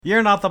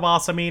You're not the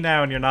boss of me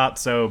now, and you're not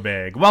so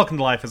big. Welcome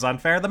to Life is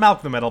Unfair, the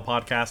Malcolm in the Middle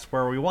podcast,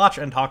 where we watch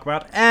and talk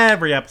about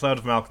every episode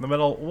of Malcolm in the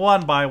Middle,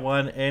 one by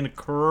one, in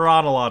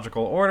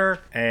chronological order.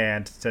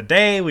 And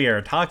today we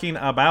are talking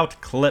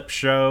about Clip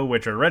Show,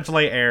 which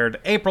originally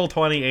aired April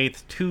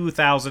 28th,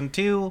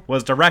 2002,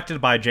 was directed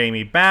by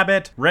Jamie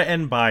Babbitt,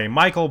 written by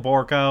Michael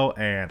Borko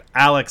and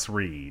Alex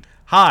Reed.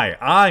 Hi,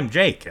 I'm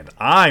Jake, and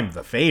I'm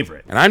the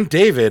favorite. And I'm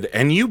David,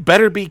 and you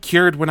better be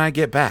cured when I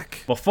get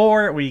back.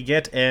 Before we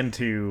get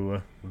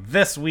into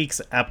this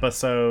week's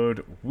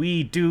episode,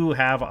 we do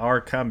have our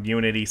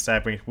community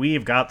segment.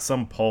 We've got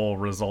some poll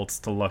results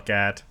to look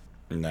at.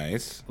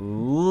 Nice.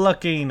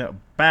 Looking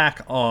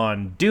back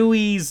on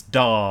Dewey's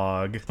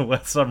dog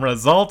with some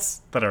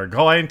results that are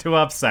going to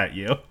upset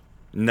you.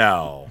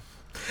 No.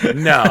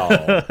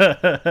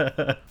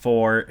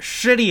 For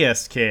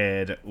shittiest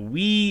kid,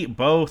 we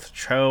both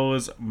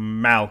chose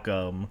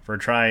Malcolm for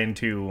trying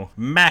to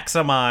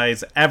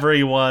maximize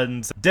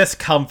everyone's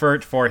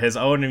discomfort for his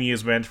own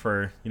amusement,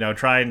 for,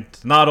 trying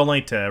to not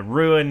only to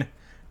ruin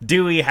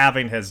Dewey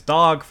having his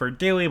dog for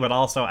Dewey, but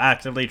also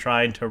actively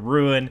trying to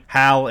ruin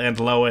Hal and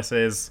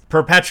Lois's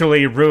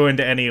perpetually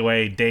ruined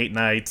anyway date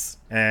nights.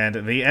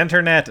 And the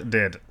internet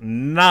did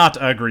not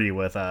agree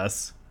with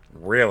us.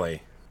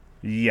 Really?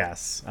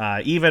 Yes.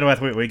 Even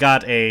with, we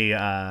got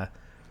a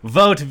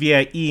vote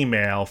via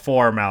email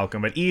for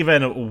Malcolm, but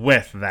even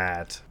with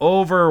that,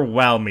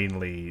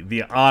 overwhelmingly,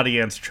 the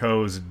audience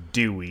chose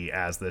Dewey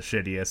as the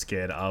shittiest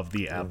kid of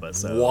the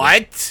episode.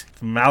 What?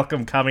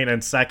 Malcolm coming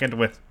in second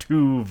with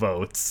 2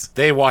 votes.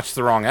 They watched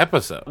the wrong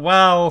episode.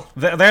 Well,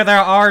 there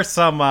are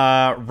some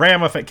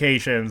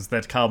ramifications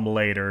that come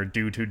later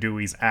due to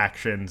Dewey's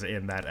actions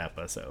in that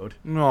episode.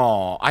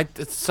 No,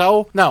 that's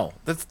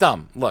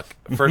dumb. Look,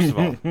 first of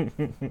all,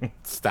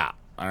 stop.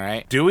 All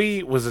right.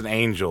 Dewey was an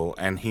angel,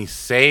 and he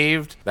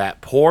saved that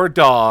poor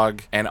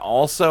dog, and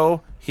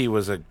also he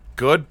was a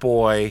good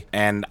boy,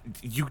 and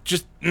you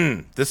just,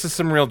 this is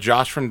some real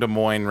Josh from Des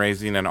Moines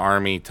raising an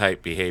army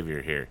type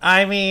behavior here.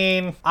 I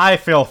mean, I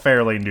feel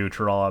fairly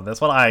neutral on this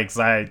one.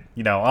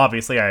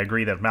 Obviously I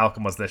agree that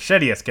Malcolm was the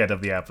shittiest kid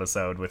of the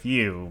episode with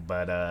you,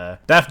 but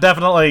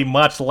definitely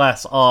much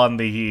less on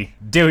the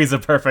Dewey's a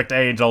perfect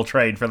angel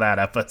train for that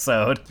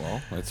episode.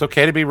 Well, it's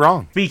okay to be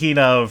wrong. Speaking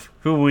of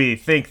who we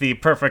think the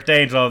perfect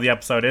angel of the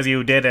episode is,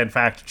 you did in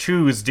fact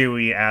choose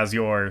Dewey as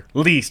your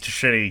least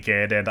shitty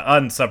kid, and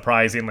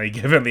unsurprisingly,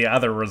 given the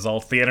other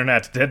results, the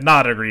internet did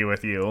not agree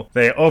with you.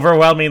 They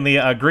overwhelmingly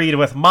agreed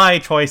with my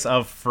choice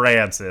of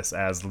Francis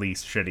as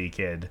least shitty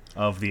kid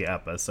of the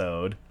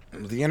episode.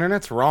 The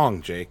internet's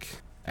wrong, Jake.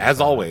 As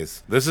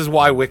always. This is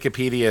why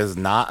Wikipedia is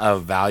not a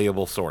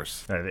valuable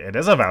source. It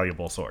is a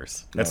valuable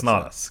source. No, it's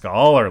not a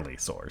scholarly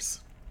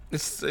source.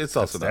 It's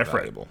also not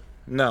valuable.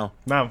 No,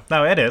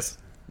 it is.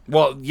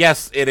 Well,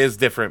 yes, it is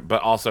different,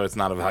 but also it's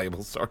not a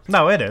valuable source.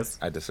 No, it is.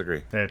 I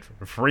disagree. It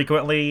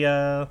frequently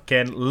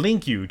can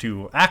link you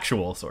to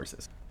actual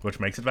sources, which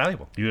makes it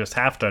valuable. You just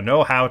have to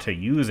know how to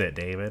use it,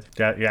 David.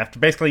 You have to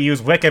basically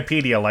use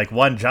Wikipedia like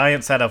one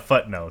giant set of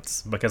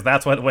footnotes, because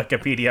that's what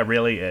Wikipedia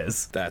really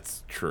is.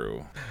 That's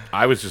true.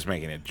 I was just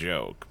making a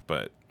joke,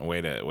 but way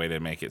to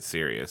make it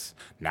serious.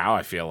 Now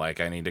I feel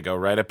like I need to go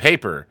write a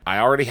paper. I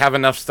already have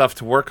enough stuff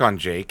to work on,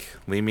 Jake.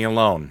 Leave me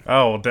alone.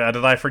 Oh, did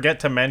I forget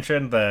to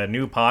mention the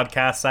new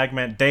podcast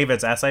segment,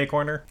 David's Essay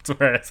Corner?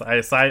 Where I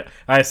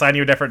assign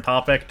you a different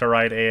topic to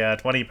write a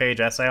 20-page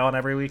essay on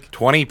every week.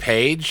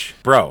 20-page?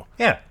 Bro.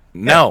 Yeah.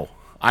 No.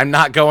 I'm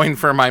not going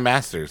for my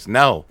master's.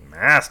 No.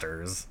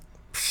 Masters?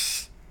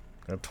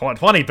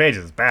 20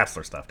 pages is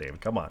bachelor stuff,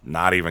 David. Come on.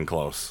 Not even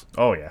close.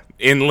 Oh, yeah.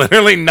 In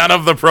literally none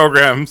of the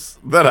programs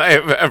that I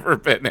have ever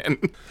been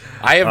in.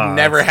 I have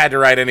never had to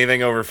write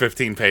anything over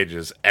 15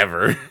 pages,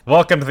 ever.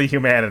 Welcome to the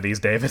humanities,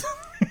 David.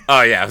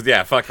 Oh,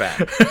 yeah, fuck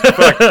that.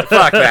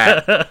 fuck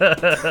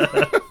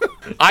that.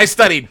 I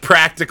studied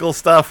practical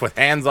stuff with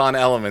hands-on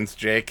elements,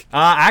 Jake.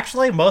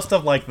 Actually, most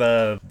of,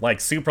 the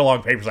super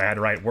long papers I had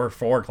to write were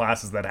for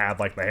classes that had,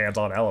 the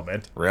hands-on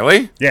element.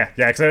 Really? Yeah,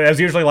 because it was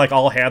usually,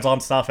 all hands-on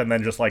stuff, and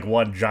then just,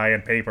 one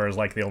giant paper is,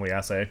 the only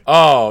essay.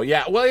 Oh,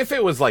 yeah. Well, if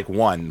it was,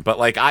 one, but,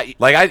 I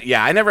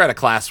never had a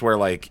class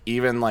where,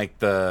 even,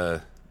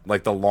 the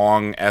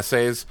long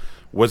essays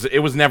it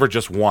was never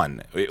just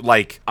one.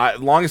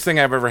 Longest thing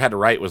I've ever had to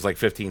write was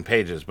 15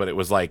 pages, but it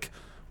was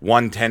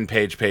one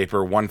 10-page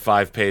paper, one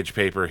 5-page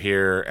paper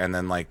here, and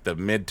then the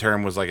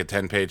midterm was a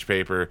 10-page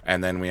paper,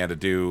 and then we had to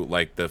do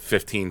the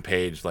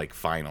 15-page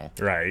final.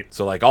 Right.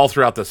 So all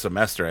throughout the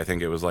semester, I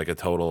think it was a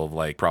total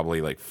of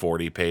probably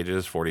 40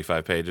 pages,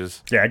 45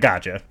 pages. Yeah, I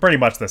gotcha. Pretty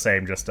much the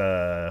same, just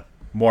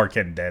more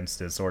condensed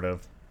is sort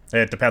of.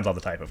 It depends on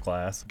the type of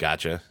class.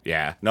 Gotcha.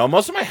 Yeah. No,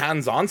 most of my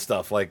hands-on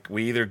stuff,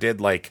 we either did,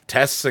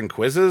 tests and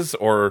quizzes,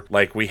 or,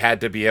 we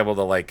had to be able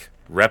to,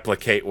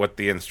 replicate what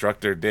the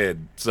instructor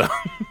did, so...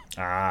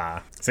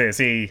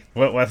 See,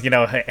 with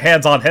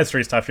hands-on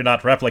history stuff, you're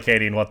not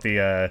replicating what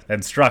the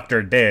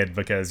instructor did,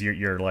 because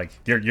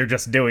you're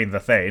just doing the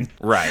thing.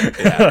 Right,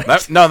 yeah.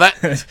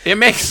 It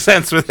makes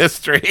sense with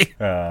history.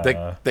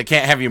 They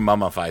can't have you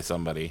mummify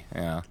somebody,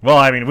 yeah. Well,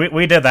 I mean,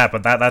 we did that,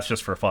 but that's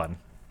just for fun.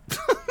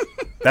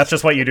 That's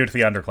just what you do to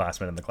the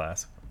underclassmen in the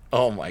class.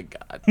 Oh my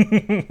god.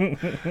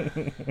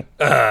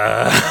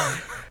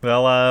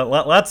 Well,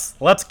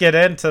 let's get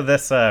into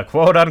this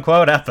quote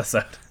unquote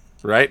episode.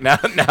 Right? Now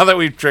that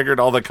we've triggered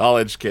all the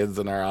college kids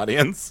in our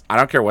audience. I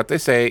don't care what they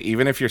say,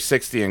 even if you're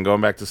 60 and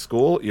going back to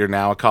school, you're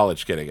now a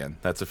college kid again.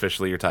 That's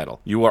officially your title.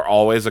 You are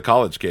always a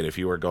college kid if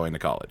you were going to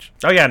college.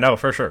 Oh yeah, no,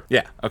 for sure.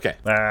 Yeah, okay.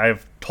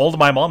 I've told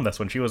my mom this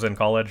when she was in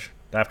college,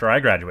 after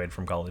I graduated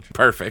from college.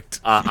 Perfect.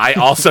 I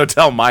also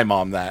tell my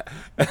mom that,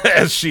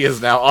 as she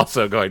is now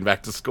also going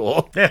back to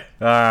school. Yeah.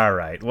 All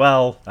right.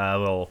 Well,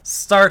 we'll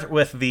start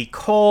with the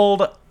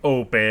cold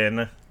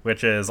open,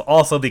 which is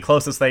also the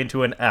closest thing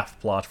to an F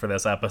plot for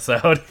this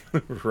episode.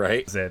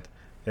 Right. It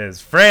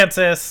is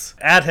Francis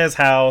at his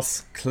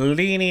house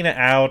cleaning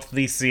out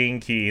the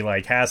sink. He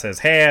has his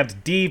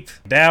hand deep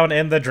down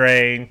in the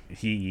drain.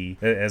 He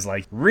is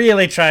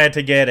really trying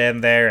to get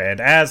in there,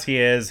 and as he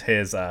is,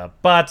 his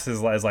butt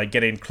is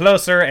getting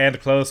closer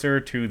and closer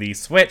to the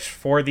switch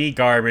for the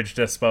garbage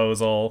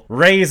disposal,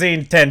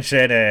 raising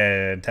tension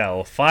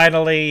until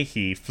finally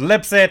he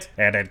flips it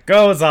and it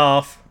goes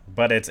off.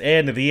 But it's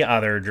in the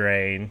other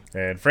drain.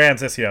 And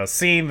Francis,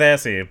 seeing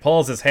this, he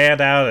pulls his hand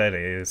out and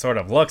he sort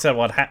of looks at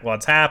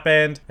what's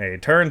happened. And he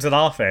turns it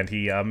off and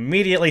he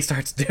immediately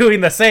starts doing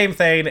the same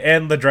thing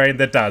in the drain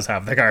that does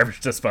have the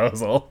garbage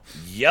disposal.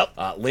 Yep.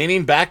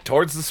 Leaning back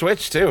towards the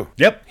switch, too.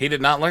 Yep. He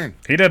did not learn.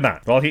 He did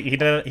not. Well, he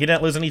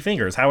didn't lose any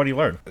fingers. How would he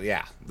learn?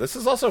 Yeah. This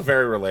is also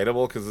very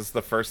relatable because it's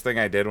the first thing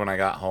I did when I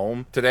got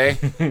home today,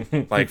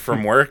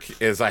 from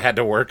work, is I had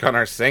to work on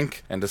our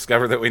sink and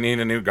discover that we need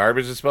a new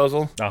garbage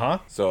disposal. Uh-huh.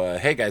 So,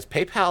 hey guys,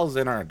 PayPal's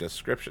in our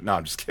description. No,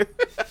 I'm just kidding.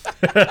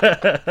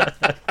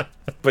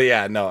 But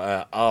yeah,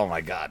 no, oh my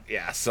god,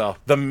 yeah. So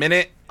the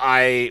minute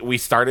we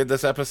started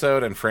this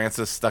episode and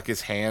Francis stuck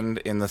his hand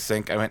in the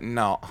sink, I went,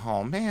 no,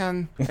 oh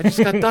man, I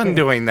just got done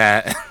doing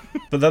that.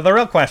 But the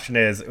real question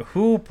is,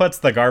 who puts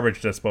the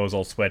garbage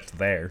disposal switch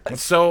there?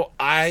 So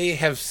I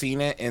have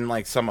seen it in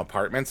some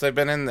apartments I've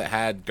been in that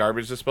had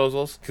garbage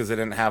disposals because they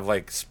didn't have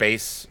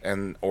space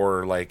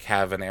or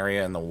have an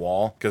area in the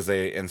wall because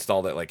they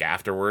installed it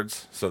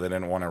afterwards, so they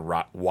didn't want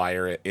to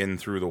wire it in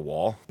through the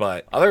wall.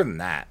 But other than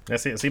that,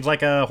 it seems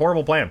like a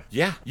horrible plan.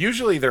 Yeah,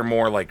 usually they're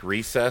more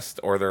recessed,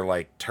 or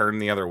they're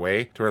turned the other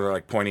way to where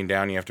they're pointing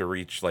down. You have to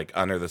reach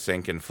under the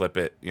sink and flip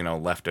it,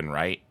 left and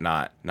right,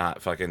 not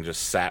fucking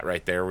just sat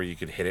right there where you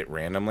could hit it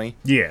randomly.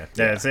 Yeah.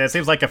 It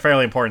seems like a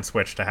fairly important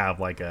switch to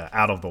have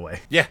out of the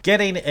way. Yeah.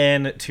 Getting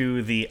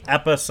into the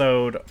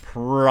episode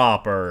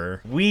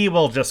proper, we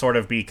will just sort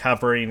of be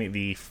covering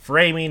the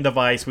framing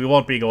device. We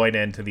won't be going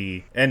into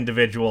the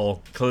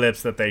individual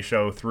clips that they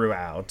show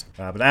throughout.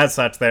 But as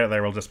such,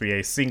 there will just be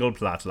a single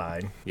plot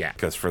line. Yeah,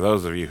 because for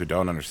those of you who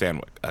don't understand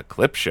what a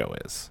clip show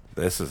is,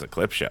 this is a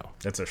clip show.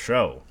 It's a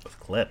show with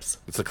clips.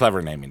 It's a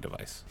clever naming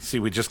device. See,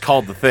 we just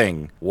called the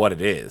thing what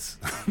it is.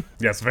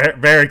 Yes, very,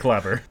 very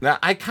clever. Now,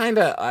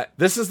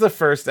 this is the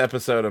first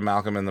episode of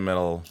Malcolm in the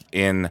Middle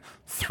in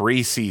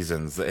 3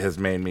 seasons that has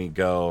made me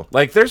go,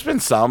 there's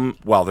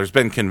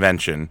been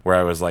convention where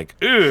I was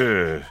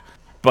ugh,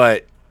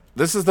 but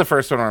this is the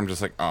first one where I'm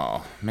just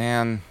oh,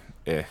 man.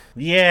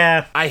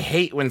 Yeah. I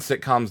hate when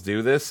sitcoms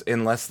do this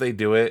unless they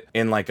do it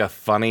in a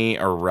funny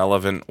or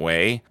relevant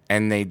way,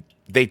 and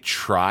they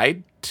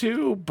tried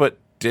to but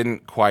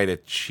didn't quite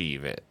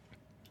achieve it.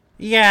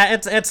 Yeah,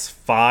 it's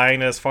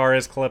fine as far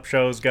as clip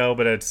shows go,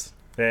 but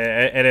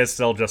it is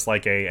still just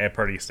a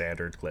pretty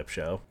standard clip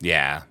show.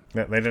 Yeah.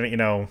 They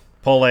didn't,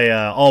 pull a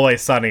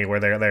Always Sunny where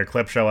their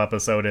clip show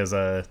episode is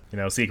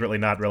secretly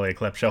not really a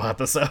clip show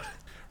episode.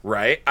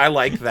 Right. I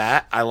like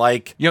that. I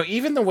like,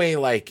 even the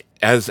way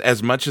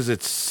as much as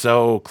it's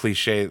so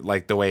cliche,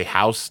 the way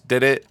House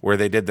did it, where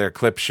they did their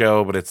clip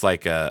show, but it's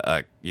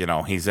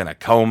he's in a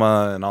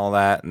coma and all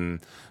that, and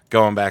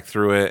going back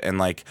through it,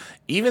 and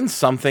even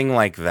something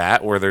like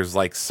that, where there's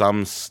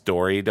some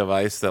story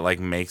device that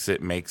makes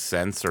it make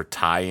sense or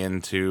tie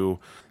into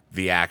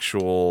the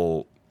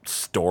actual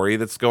story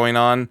that's going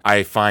on,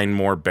 I find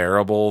more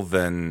bearable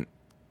than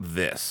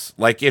this.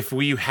 If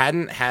we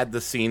hadn't had the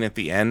scene at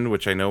the end,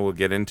 which I know we'll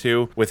get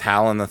into, with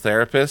Hal and the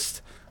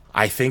therapist,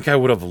 I think I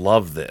would have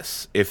loved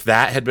this. If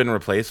that had been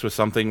replaced with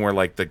something where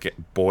the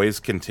boys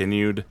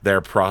continued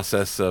their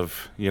process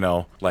of,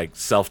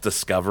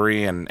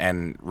 self-discovery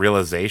and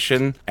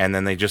realization, and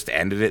then they just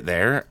ended it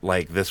there,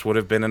 this would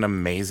have been an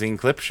amazing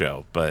clip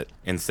show. But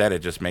instead it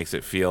just makes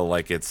it feel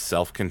like it's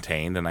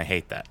self-contained, and I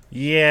hate that.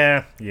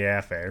 Yeah,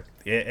 fair.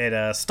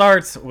 It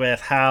starts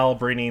with Hal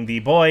bringing the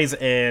boys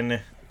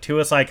in to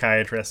a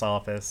psychiatrist's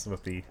office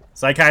with the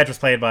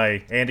psychiatrist played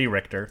by Andy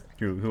Richter,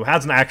 who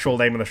has an actual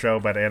name in the show,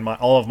 but in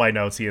all of my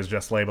notes he is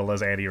just labeled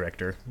as Andy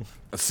Richter.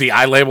 See,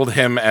 I labeled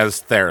him as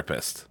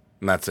therapist,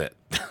 and that's it.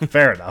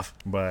 Fair enough.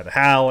 But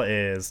Hal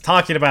is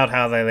talking about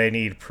how they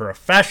need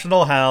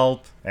professional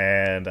help,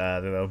 and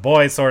the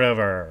boys sort of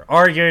are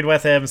arguing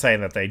with him,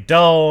 saying that they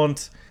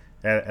don't.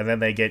 And then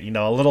they get,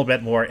 a little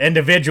bit more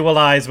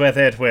individualized with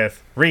it,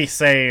 with Reese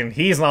saying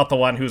he's not the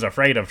one who's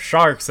afraid of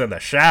sharks in the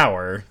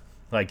shower.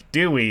 like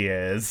Dewey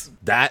is.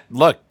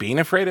 Look, being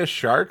afraid of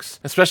sharks,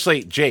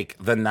 especially Jake,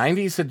 the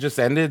 90s had just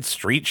ended.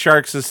 Street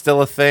sharks is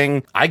still a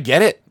thing. I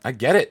get it.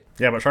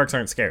 Yeah, but sharks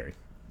aren't scary.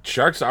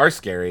 Sharks are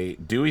scary.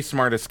 Dewey's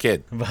smartest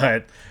kid.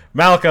 But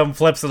Malcolm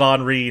flips it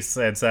on Reese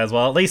and says,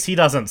 well, at least he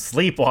doesn't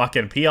sleepwalk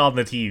and pee on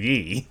the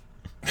TV.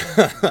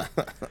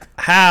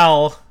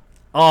 Hal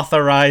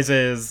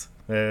authorizes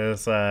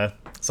this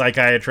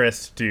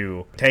psychiatrist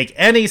to take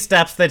any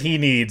steps that he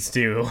needs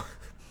to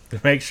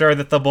make sure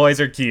that the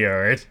boys are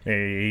cured.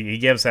 He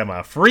gives him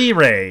a free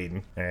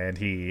rein, and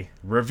he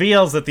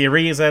reveals that the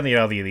reason,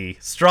 the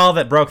straw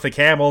that broke the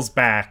camel's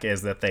back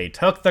is that they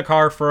took the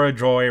car for a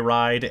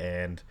joyride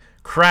and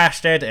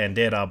crashed it and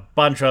did a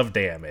bunch of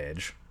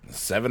damage.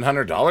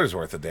 $700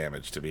 worth of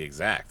damage, to be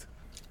exact.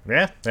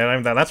 Yeah,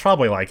 and that's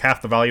probably like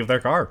half the value of their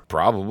car.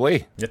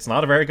 Probably. It's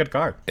not a very good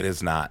car. It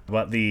is not.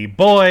 But the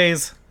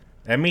boys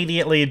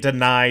immediately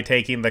deny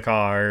taking the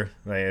car.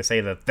 They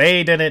say that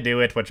they didn't do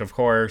it, which of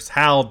course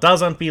Hal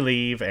doesn't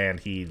believe, and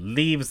he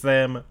leaves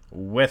them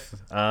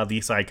with the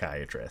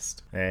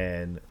psychiatrist.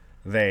 And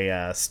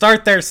they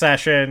start their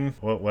session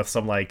with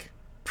some like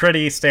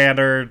pretty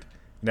standard,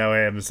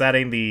 him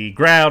setting the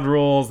ground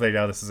rules. They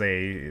know this is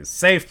a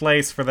safe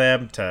place for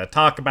them to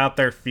talk about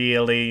their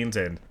feelings,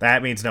 and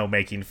that means no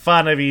making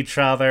fun of each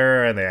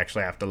other, and they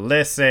actually have to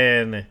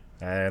listen,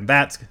 and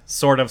that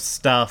sort of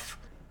stuff.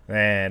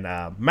 And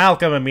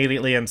Malcolm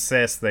immediately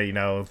insists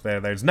that,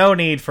 there's no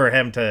need for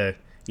him to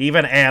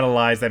even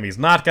analyze them. He's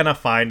not going to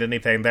find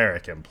anything. They're a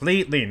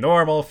completely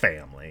normal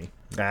family.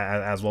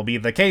 As will be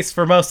the case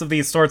for most of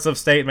these sorts of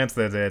statements,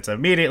 that it's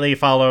immediately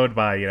followed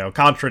by,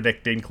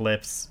 contradicting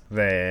clips.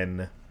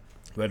 Then,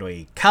 when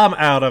we come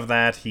out of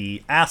that,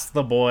 he asks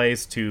the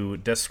boys to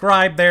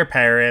describe their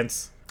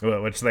parents,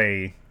 which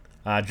they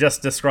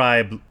just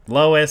describe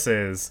Lois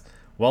as,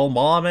 well,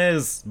 Mom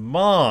is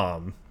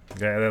Mom.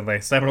 They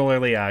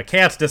similarly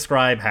can't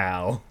describe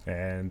Hal.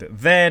 And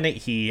then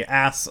he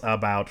asks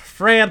about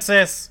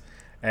Francis,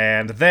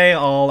 and they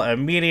all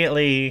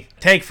immediately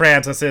take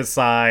Francis's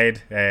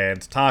side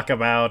and talk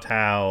about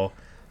how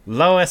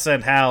Lois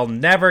and Hal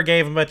never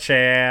gave him a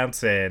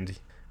chance, and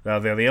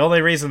the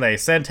only reason they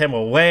sent him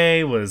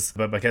away was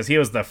because he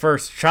was the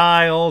first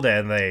child,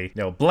 and they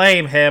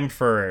blame him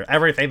for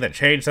everything that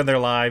changed in their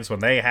lives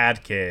when they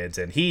had kids,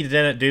 and he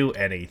didn't do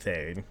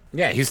anything.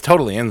 Yeah, he's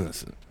totally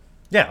innocent.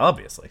 Yeah,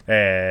 obviously.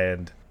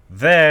 And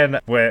then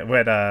when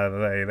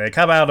they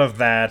come out of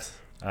that,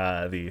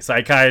 the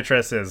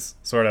psychiatrist is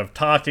sort of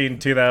talking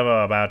to them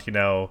about,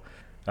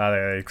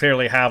 they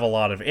clearly have a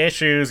lot of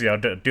issues.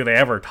 Do they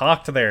ever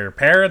talk to their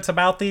parents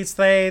about these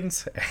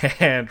things?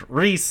 And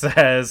Reese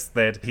says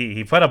that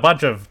he put a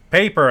bunch of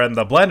paper in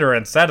the blender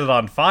and set it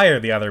on fire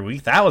the other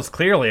week. That was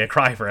clearly a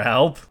cry for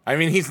help. I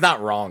mean, he's not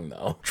wrong,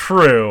 though.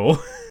 True.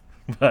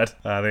 But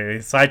the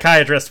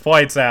psychiatrist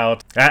points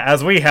out,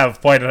 as we have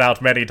pointed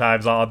out many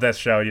times on this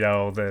show,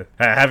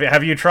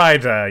 have you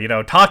tried,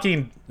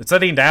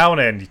 sitting down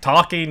and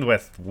talking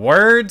with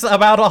words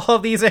about all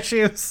of these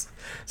issues?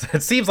 So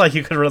it seems like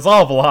you could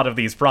resolve a lot of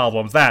these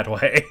problems that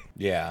way.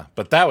 Yeah,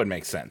 but that would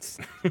make sense.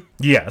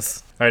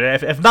 Yes. I mean,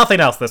 if nothing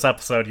else, this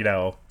episode,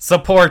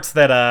 supports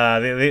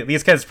that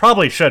these kids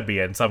probably should be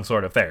in some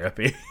sort of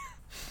therapy.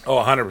 Oh,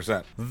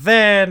 100%.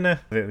 Then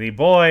the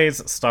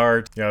boys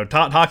start,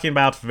 talking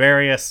about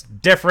various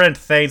different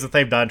things that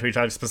they've done to each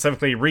other.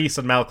 Specifically, Reese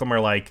and Malcolm are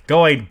like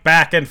going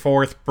back and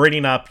forth,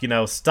 bringing up,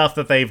 stuff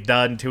that they've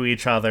done to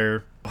each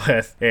other.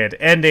 With it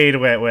ending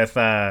with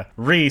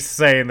Reese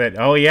saying that,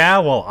 oh yeah,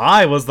 well,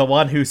 I was the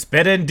one who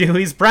spit in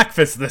Dewey's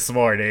breakfast this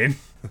morning.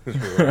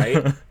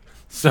 Right?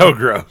 So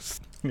gross.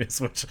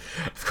 Which,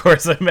 of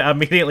course,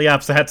 immediately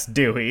upsets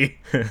Dewey.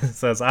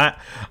 Says, I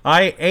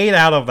ate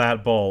out of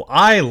that bowl.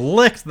 I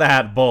licked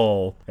that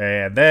bowl.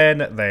 And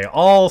then they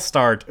all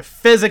start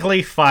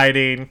physically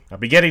fighting,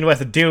 beginning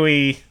with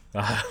Dewey,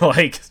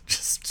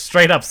 just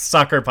straight up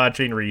sucker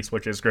punching Reese,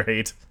 which is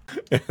great.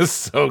 It's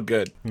so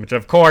good. Which,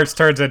 of course,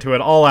 turns into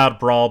an all-out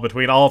brawl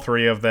between all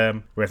three of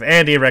them, with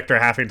Andy Richter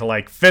having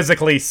to,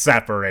 physically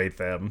separate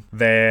them.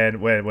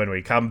 Then, when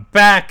we come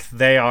back,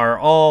 they are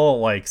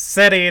all,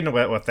 sitting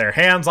with their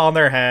hands on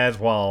their heads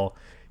while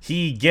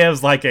he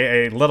gives,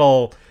 a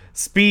little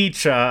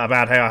speech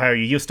about how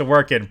he used to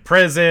work in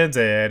prisons,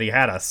 and he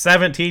had a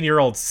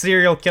 17-year-old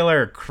serial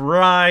killer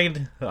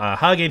crying,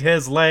 hugging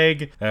his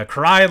leg,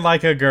 crying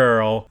like a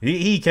girl.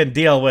 He can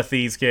deal with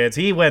these kids.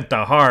 He went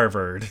to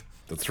Harvard.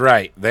 That's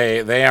right.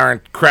 They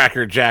aren't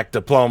Cracker Jack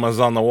diplomas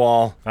on the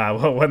wall.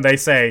 When they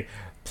say,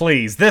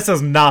 please, this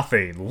is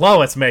nothing.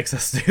 Lois makes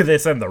us do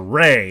this in the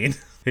rain.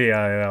 He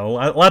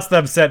lets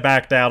them sit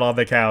back down on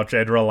the couch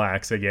and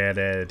relax again,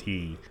 and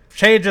he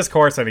changes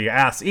course, and he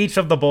asks each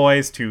of the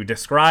boys to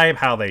describe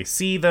how they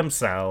see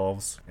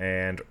themselves.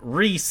 And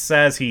Reese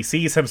says he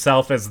sees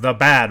himself as the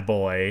bad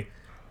boy.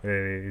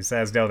 He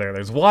says, no,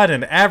 there's one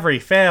in every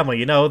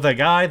family, the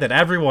guy that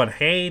everyone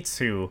hates,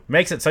 who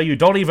makes it so you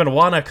don't even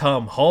want to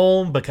come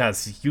home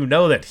because you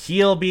know that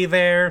he'll be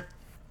there.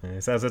 And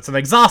he says it's an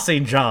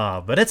exhausting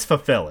job, but it's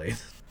fulfilling.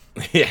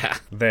 Yeah.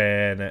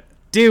 Then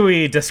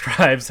Dewey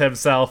describes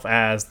himself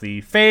as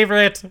the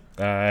favorite,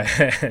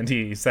 and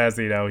he says,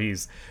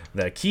 he's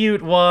the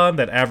cute one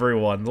that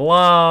everyone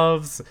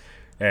loves,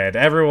 and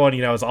everyone,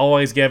 is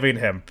always giving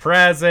him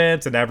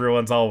presents, and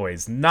everyone's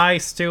always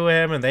nice to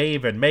him, and they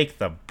even make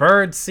the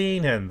bird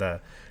scene and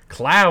the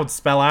clouds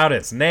spell out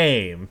his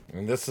name.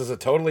 And this is a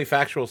totally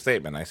factual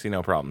statement. I see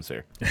no problems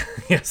here.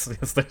 yes,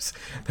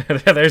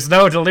 there's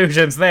no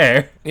delusions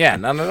there. Yeah,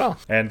 none at all.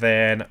 And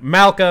then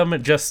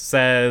Malcolm just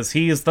says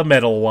he's the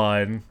middle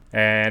one,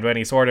 and when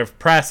he sort of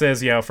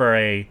presses, for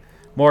a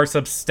more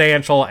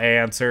substantial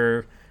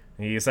answer,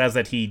 he says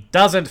that he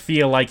doesn't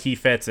feel like he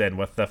fits in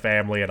with the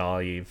family at all.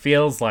 He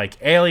feels like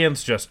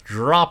aliens just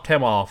dropped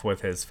him off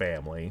with his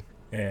family.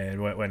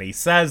 And when he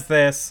says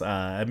this,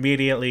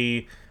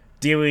 immediately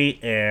Dewey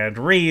and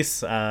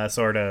Reese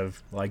sort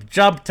of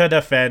jump to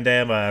defend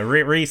him.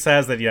 Reese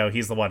says that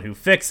he's the one who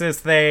fixes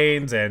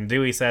things, and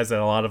Dewey says that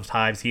a lot of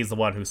times he's the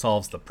one who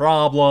solves the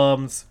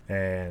problems.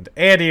 And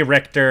Andy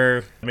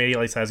Richter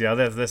immediately says,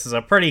 this is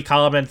a pretty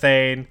common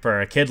thing for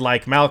a kid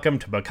like Malcolm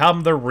to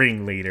become the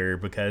ringleader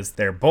because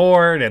they're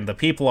bored and the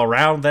people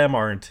around them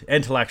aren't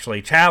intellectually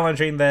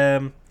challenging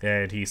them.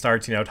 And he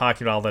starts,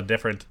 talking about all the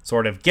different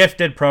sort of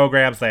gifted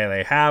programs that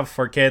they have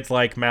for kids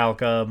like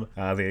Malcolm.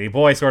 The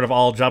boys sort of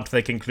all jump to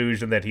the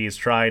conclusion that he's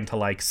trying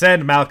to,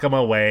 send Malcolm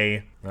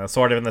away,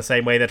 sort of in the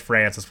same way that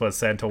Francis was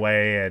sent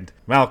away. And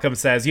Malcolm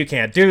says, "You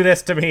can't do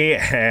this to me."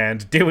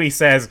 And Dewey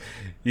says,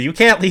 "You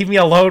can't leave me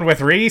alone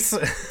with Reese."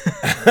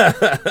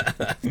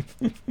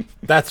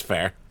 That's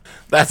fair.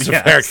 That's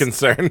a fair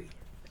concern.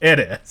 It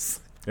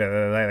is.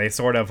 They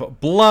sort of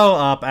blow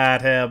up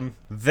at him.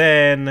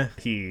 Then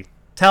he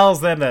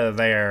tells them that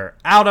they're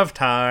out of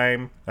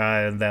time,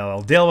 and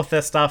they'll deal with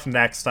this stuff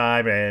next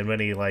time. And when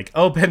he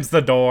opens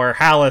the door,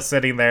 Hal is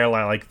sitting there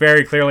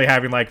very clearly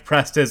having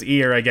pressed his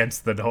ear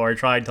against the door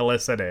trying to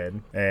listen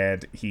in.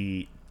 And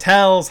he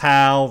tells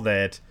Hal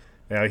that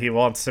he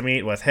wants to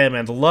meet with him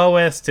and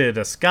Lois to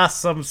discuss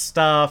some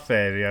stuff,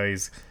 and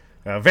he's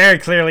very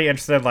clearly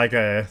interested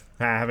in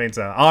having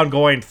some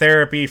ongoing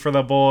therapy for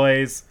the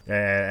boys.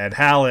 And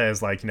Hal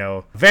is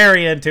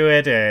very into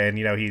it, and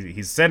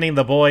he's sending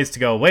the boys to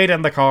go wait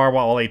in the car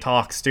while he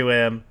talks to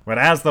him. But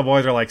as the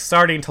boys are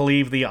starting to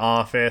leave the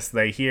office,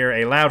 they hear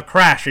a loud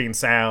crashing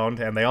sound,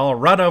 and they all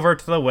run over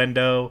to the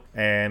window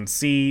and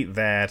see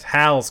that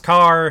Hal's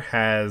car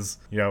has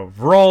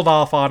rolled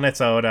off on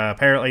its own.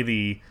 Apparently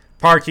the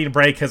parking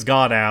brake has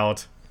gone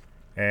out,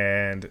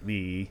 and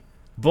the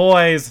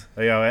boys,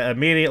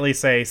 immediately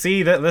say,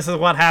 "See, this is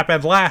what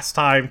happened last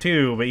time,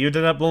 too, but you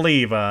didn't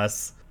believe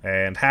us."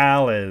 And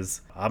Hal is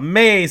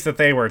amazed that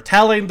they were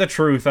telling the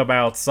truth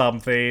about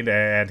something,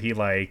 and he,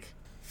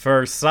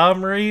 for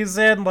some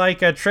reason,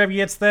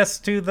 attributes this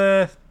to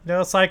the,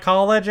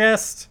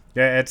 psychologist.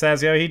 Yeah, it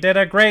says, he did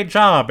a great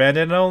job, and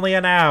in only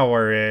an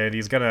hour, and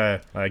he's gonna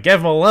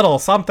give him a little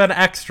something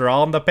extra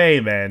on the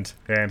payment.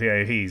 And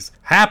he's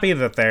happy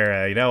that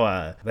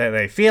they're,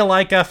 they feel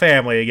like a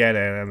family again,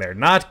 and they're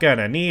not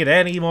gonna need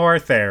any more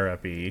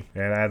therapy.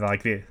 And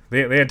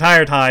the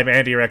entire time,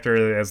 Andy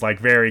Richter is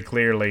very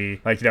clearly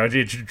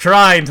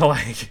trying to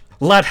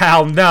let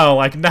Hal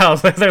know, no,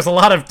 there's a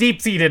lot of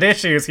deep-seated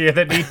issues here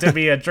that need to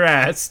be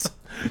addressed.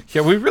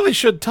 Yeah, we really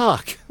should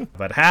talk.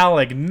 But Hal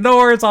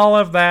ignores all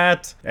of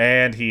that,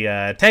 and he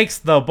takes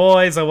the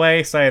boys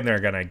away, saying they're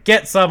gonna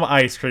get some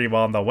ice cream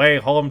on the way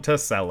home to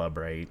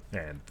celebrate.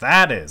 And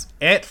that is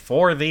it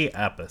for the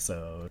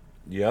episode.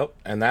 Yep,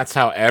 and that's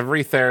how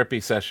every therapy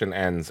session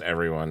ends,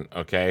 everyone,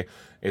 okay?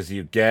 Is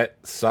you get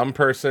some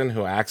person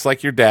who acts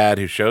like your dad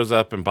who shows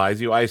up and buys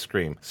you ice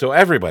cream. So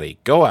everybody,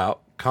 go out,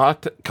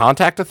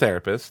 contact a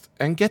therapist,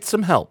 and get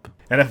some help.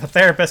 And if a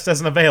therapist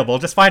isn't available,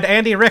 just find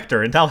Andy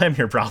Richter and tell him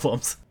your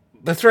problems.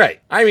 That's right.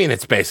 I mean,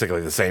 it's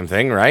basically the same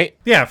thing, right?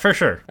 Yeah, for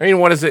sure. I mean,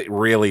 what does it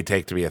really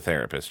take to be a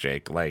therapist,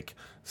 Jake?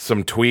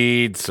 Some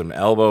tweeds, some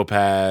elbow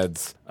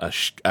pads,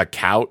 a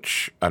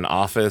couch, an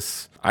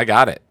office. I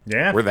got it.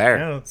 Yeah. We're there.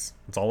 Yeah, that's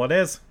all it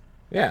is.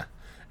 Yeah.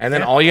 And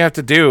then all you have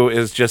to do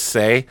is just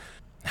say,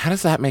 how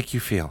does that make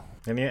you feel?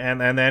 And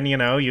then,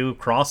 you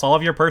cross all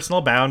of your personal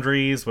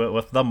boundaries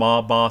with the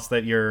mob boss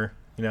that you're,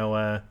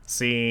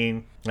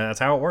 seeing. That's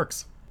how it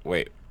works.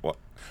 Wait, what?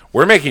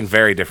 We're making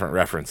very different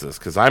references,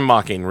 because I'm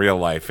mocking real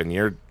life, and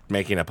you're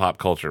making a pop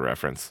culture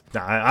reference. No,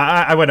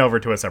 I went over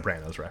to a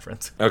Sopranos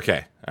reference.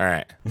 Okay, all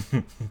right.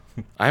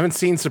 I haven't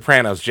seen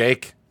Sopranos,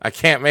 Jake. I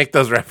can't make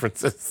those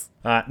references.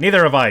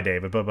 Neither have I,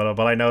 David, but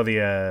I know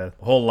the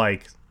whole,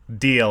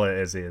 deal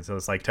is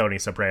it's Tony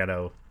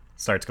Soprano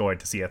starts going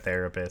to see a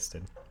therapist,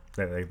 and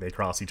they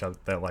cross each other,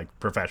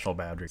 professional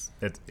boundaries.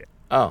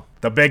 Oh.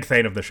 The big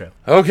thing of the show.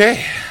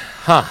 Okay.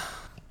 Huh.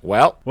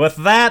 Well. With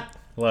that,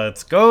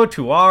 let's go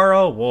to our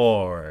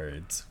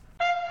awards.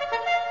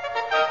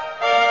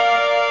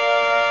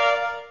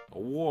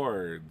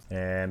 Awards.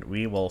 And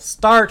we will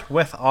start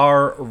with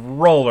our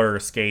Roller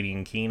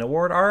Skating King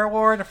Award, our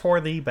award for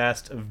the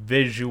best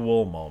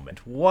visual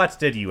moment. What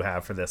did you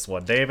have for this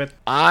one, David?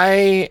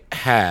 I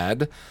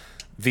had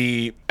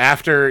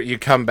after you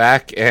come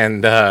back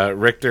and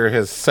Richter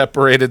has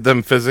separated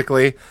them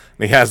physically,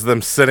 and he has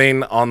them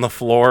sitting on the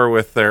floor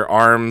with their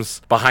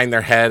arms behind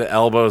their head,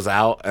 elbows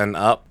out and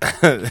up,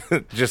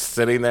 just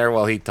sitting there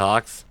while he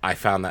talks. I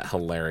found that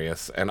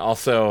hilarious, and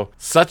also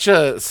such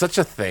a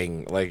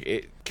thing.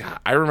 Like, God,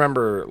 I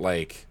remember,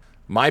 like,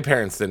 my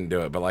parents didn't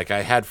do it, but, like,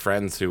 I had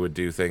friends who would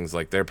do things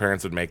like their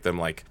parents would make them,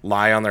 like,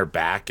 lie on their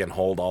back and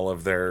hold all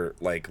of their,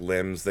 like,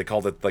 limbs. They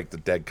called it, like, the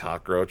dead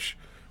cockroach,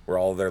 where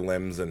all of their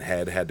limbs and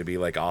head had to be,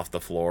 like, off the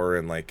floor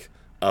and, like,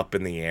 up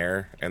in the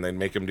air, and they'd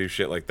make them do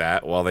shit like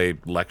that while they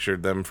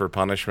lectured them for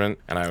punishment.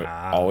 And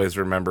I always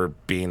remember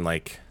being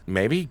like,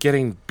 maybe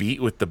getting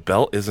beat with the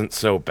belt isn't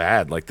so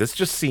bad. Like, this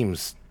just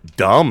seems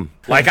dumb.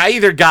 Like, I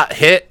either got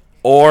hit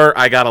or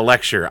I got a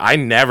lecture. I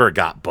never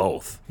got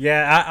both.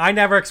 Yeah, I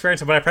never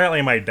experienced it, but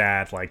apparently my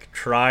dad, like,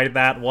 tried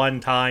that one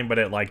time, but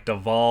it, like,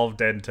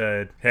 devolved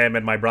into him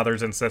and my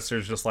brothers and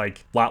sisters just,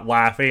 like,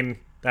 laughing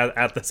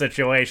at the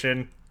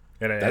situation.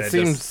 And that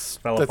seems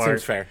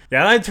fair.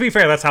 Yeah, to be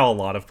fair, that's how a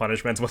lot of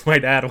punishments with my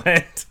dad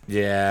went.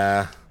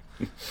 Yeah.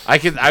 I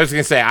was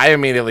going to say, I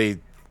immediately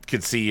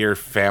could see your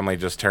family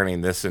just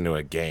turning this into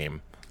a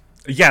game.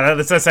 Yeah,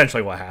 that's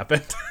essentially what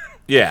happened.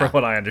 Yeah. From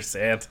what I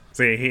understand.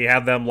 See, he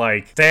had them,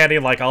 like,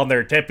 standing, like, on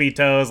their tippy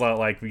toes,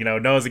 like, you know,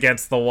 nose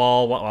against the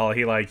wall, while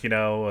he, like, you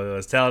know,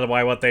 was telling them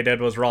why what they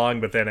did was wrong,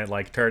 but then it,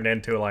 like, turned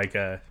into, like,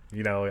 a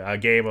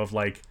game of,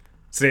 like,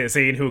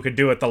 seeing who could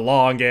do it the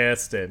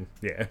longest, and,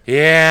 yeah.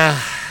 Yeah.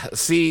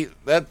 See,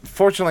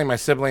 fortunately, my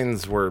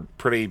siblings were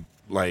pretty,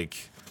 like,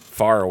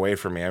 far away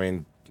from me. I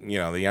mean, you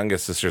know, the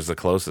youngest sister's the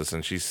closest,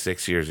 and she's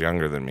 6 years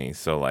younger than me,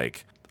 so,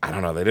 like, I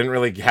don't know, they didn't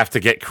really have to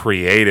get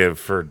creative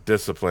for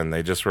discipline.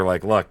 They just were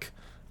like, look,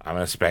 I'm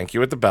going to spank you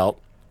with the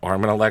belt, or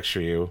I'm going to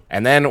lecture you.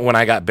 And then when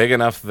I got big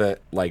enough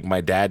that, like,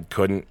 my dad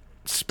couldn't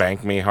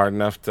spank me hard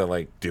enough to,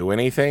 like, do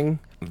anything,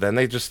 then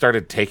they just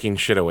started taking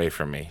shit away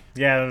from me.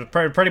 Yeah,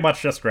 pretty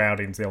much just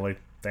grounding's the only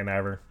thing I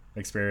ever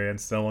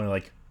experienced. Only,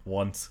 like,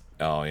 once.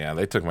 Oh, yeah,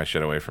 they took my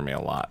shit away from me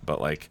a lot. But,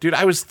 like, dude,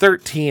 I was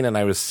 13 and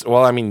I was,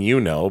 well, I mean, you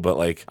know, but,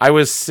 like, I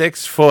was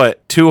 6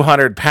 foot,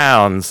 200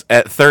 pounds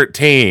at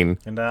 13.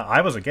 And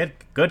I was a good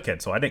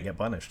kid, so I didn't get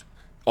punished.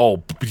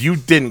 Oh, you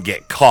didn't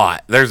get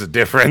caught. There's a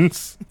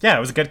difference. Yeah, I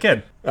was a good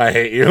kid. I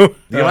hate you.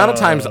 The amount of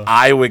times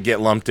I would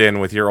get lumped in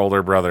with your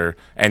older brother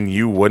and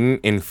you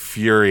wouldn't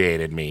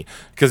infuriated me.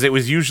 Because it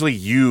was usually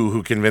you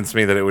who convinced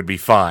me that it would be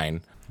fine.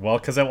 Well,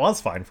 because it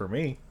was fine for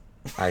me.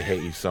 I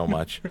hate you so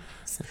much.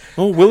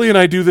 Oh, Willie and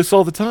I do this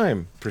all the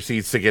time.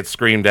 Proceeds to get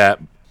screamed at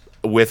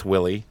with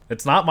Willie.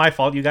 It's not my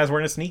fault you guys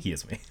weren't as sneaky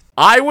as me.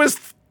 I was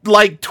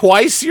like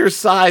twice your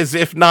size,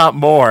 if not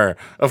more.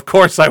 Of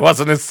course I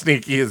wasn't as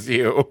sneaky as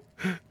you.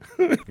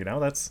 You know,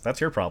 that's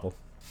your problem.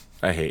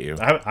 I hate you.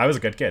 I was a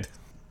good kid.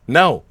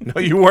 No,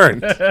 you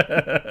weren't.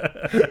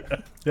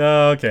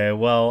 Okay,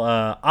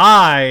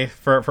 well,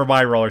 for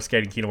my roller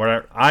skating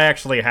keynote, I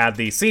actually had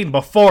the scene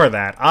before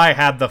that. I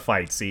had the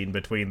fight scene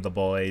between the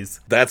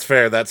boys. That's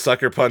fair. That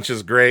sucker punch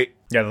is great.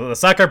 Yeah, the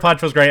sucker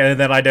punch was great, and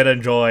then I did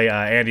enjoy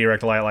Andy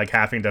Richter, like,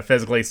 having to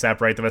physically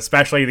separate them,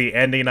 especially the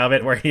ending of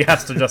it, where he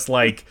has to just,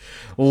 like,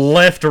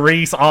 lift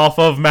Reese off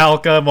of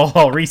Malcolm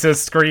while Reese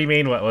is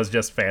screaming. It was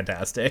just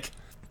fantastic.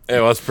 It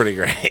was pretty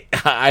great.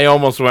 I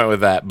almost went with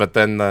that, but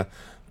then the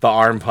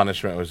arm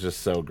punishment was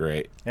just so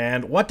great.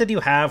 And what did you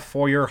have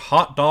for your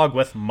hot dog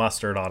with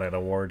mustard on it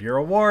award? Your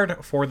award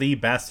for the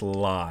best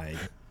lie.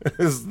 This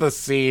is the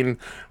scene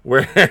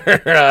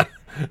where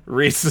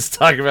Reese is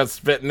talking about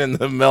spitting in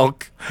the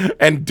milk,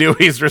 and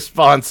Dewey's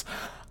response,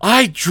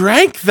 I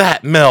drank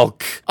that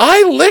milk.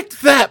 I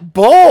licked that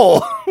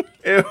bowl.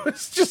 It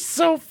was just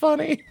so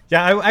funny.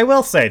 Yeah, I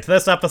will say, to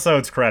this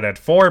episode's credit,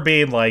 for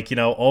being, like, you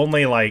know,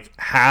 only, like,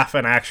 half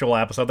an actual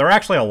episode, there are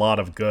actually a lot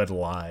of good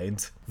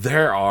lines.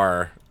 There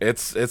are.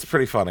 It's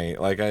pretty funny.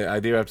 Like, I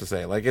do have to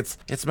say, like,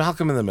 it's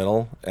Malcolm in the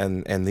Middle,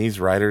 and these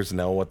writers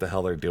know what the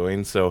hell they're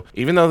doing. So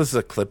even though this is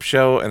a clip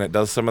show and it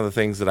does some of the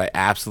things that I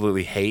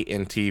absolutely hate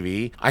in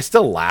TV, I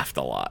still laughed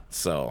a lot.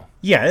 So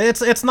yeah,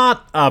 it's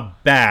not a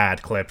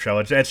bad clip show.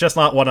 It's just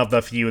not one of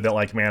the few that,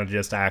 like,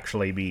 manages to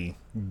actually be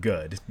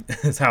good.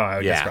 Is how I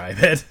would describe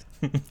it.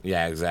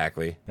 Yeah,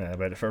 exactly. Yeah,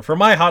 but for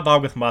my hot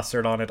dog with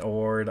mustard on it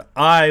award,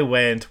 I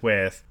went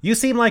with, you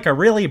seem like a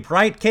really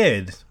bright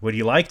kid. Would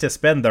you like to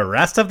spend the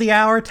rest of the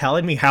hour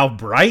telling me how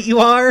bright you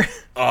are?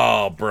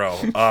 Oh, bro.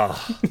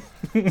 Oh,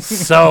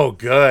 so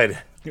good.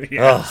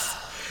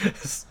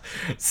 Yes.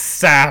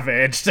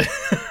 Savaged.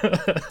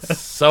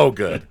 So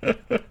good.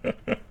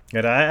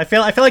 And I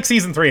feel like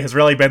season 3 has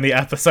really been the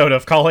episode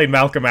of calling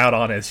Malcolm out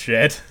on his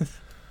shit.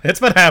 It's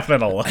been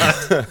happening a lot.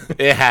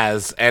 It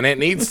has, and it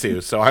needs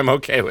to, so I'm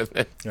okay with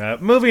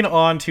it. Moving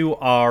on to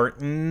our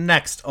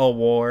next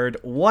award.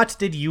 What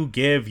did you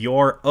give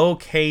your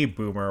OK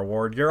Boomer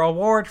award? Your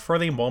award for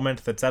the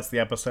moment that sets the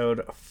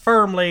episode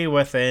firmly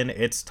within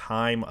its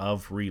time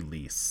of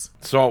release.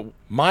 So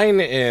mine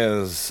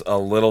is a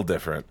little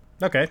different.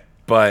 Okay.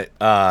 But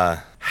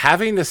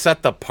having to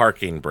set the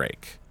parking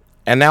brake.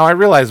 And now I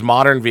realize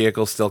modern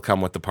vehicles still come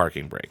with the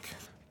parking brake.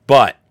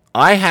 But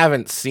I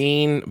haven't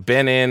seen,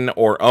 been in,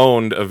 or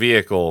owned a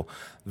vehicle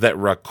that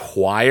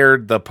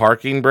required the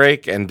parking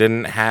brake and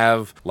didn't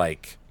have,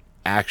 like,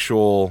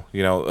 actual,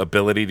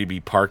 ability to be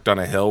parked on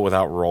a hill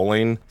without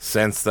rolling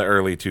since the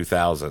early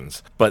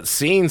 2000s. But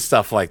seeing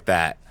stuff like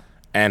that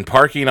and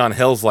parking on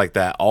hills like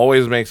that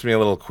always makes me a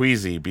little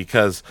queasy,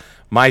 because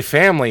my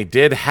family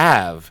did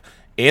have,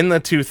 in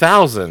the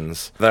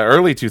 2000s, the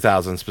early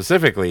 2000s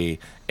specifically,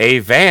 a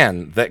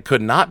van that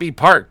could not be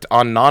parked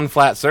on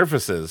non-flat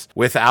surfaces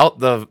without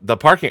the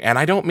parking. And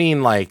I don't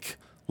mean like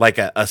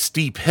a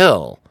steep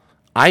hill.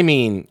 I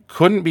mean,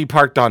 couldn't be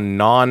parked on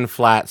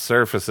non-flat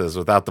surfaces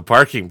without the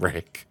parking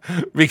brake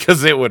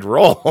because it would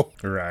roll.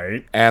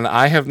 Right. And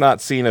I have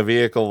not seen a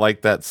vehicle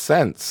like that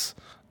since.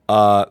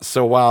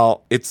 So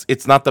while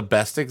it's not the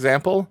best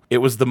example, it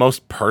was the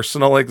most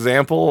personal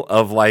example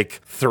of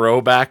like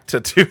throwback to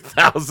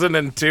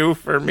 2002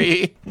 for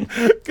me,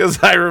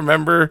 because I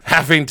remember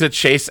having to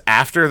chase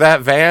after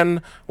that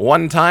van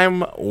one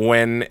time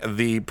when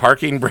the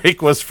parking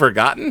brake was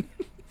forgotten.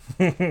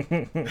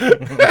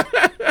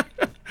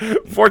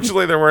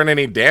 Fortunately, there weren't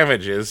any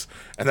damages,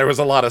 and there was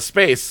a lot of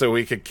space so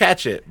we could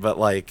catch it. But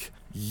like,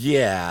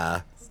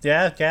 yeah.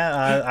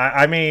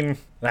 I mean,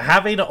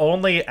 having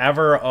only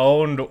ever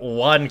owned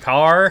one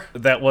car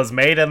that was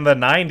made in the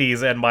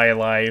 90s in my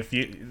life,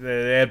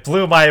 it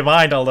blew my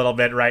mind a little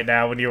bit right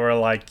now when you were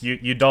like,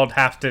 you don't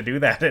have to do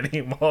that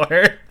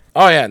anymore.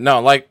 Oh yeah,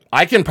 no, like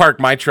I can park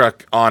my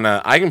truck on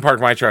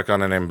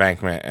an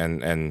embankment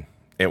and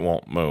it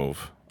won't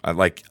move.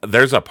 Like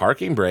there's a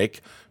parking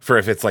brake for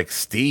if it's like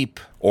steep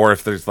or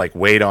if there's like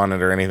weight on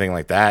it or anything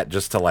like that,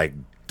 just to like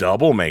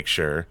double make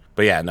sure.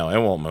 But yeah, no, it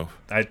won't move.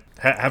 I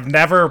have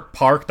never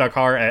parked a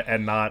car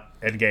and not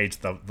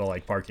engaged the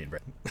like parking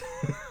brake.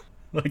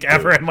 Like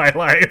ever in my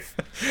life.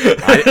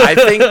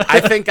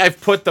 I think I've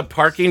put the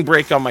parking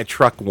brake on my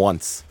truck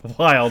once.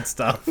 Wild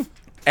stuff.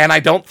 And I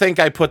don't think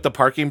I put the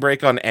parking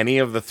brake on any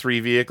of the 3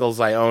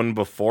 vehicles I owned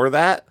before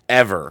that,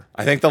 ever.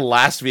 I think the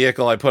last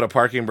vehicle I put a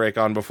parking brake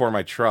on before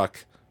my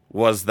truck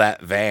was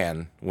that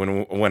van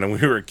when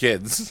we were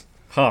kids.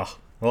 Huh.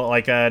 Well,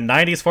 like a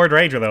 90s Ford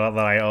Ranger that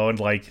I owned,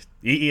 like,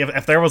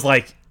 if there was,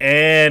 like,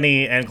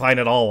 any incline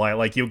at all,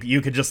 like,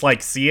 you could just,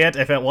 like, see it.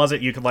 If it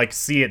wasn't, you could, like,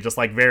 see it just,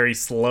 like, very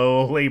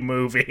slowly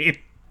moving.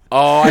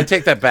 Oh, I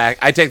take that back.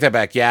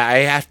 Yeah,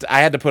 I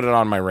had to put it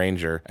on my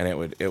Ranger, and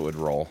it would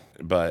roll.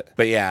 But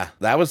yeah,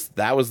 that was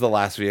the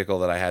last vehicle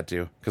that I had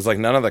to, because like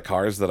none of the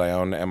cars that I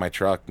owned and my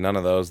truck, none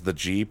of those, the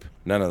Jeep,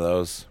 none of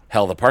those.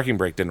 Hell, the parking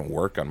brake didn't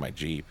work on my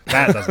Jeep.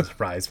 That doesn't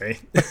surprise me.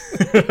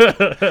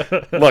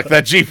 Look,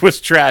 that Jeep was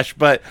trash,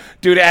 but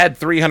dude, it had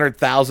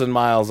 300,000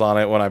 miles on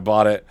it when I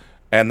bought it.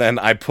 And then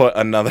I put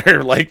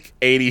another, like,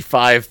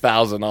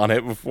 85,000 on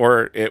it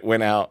before it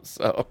went out,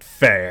 so.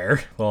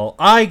 Fair. Well,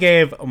 I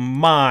gave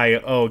my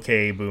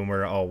OK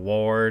Boomer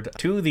award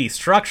to the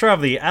structure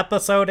of the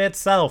episode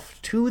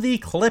itself, to the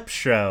clip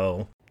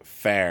show.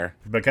 Fair.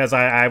 Because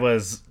I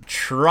was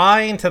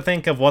trying to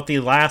think of what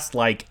the last,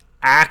 like,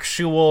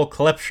 actual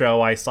clip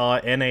show I saw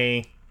in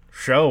a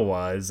show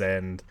was,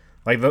 and,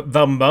 like,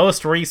 the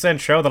most recent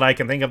show that I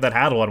can think of that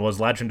had one was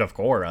Legend of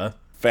Korra.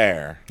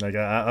 Fair. Like,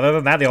 other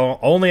than that, the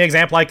only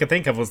example I could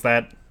think of was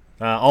that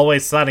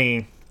Always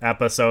Sunny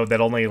episode that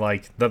only,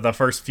 like, the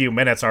first few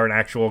minutes are an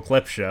actual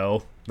clip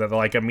show that,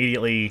 like,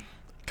 immediately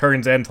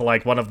turns into,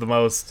 like, one of the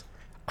most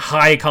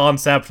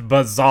high-concept,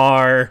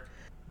 bizarre,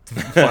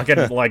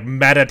 fucking, like,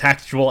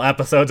 metatextual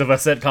episodes of a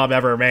sitcom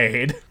ever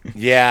made.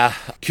 Yeah,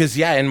 because,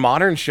 yeah, in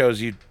modern shows,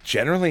 you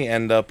generally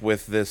end up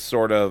with this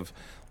sort of,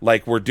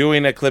 like, we're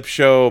doing a clip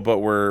show, but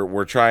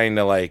we're trying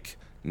to, like,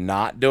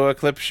 not do a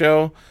clip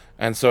show.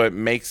 And so it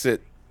makes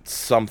it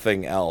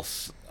something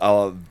else.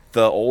 The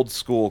old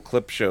school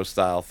clip show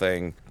style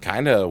thing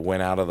kind of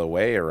went out of the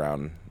way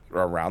around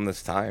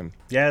this time.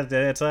 Yeah,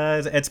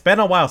 it's been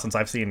a while since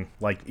I've seen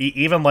like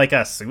even like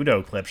a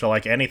pseudo clip show,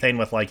 like anything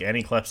with like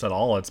any clips at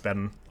all. It's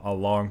been a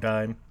long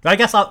time. I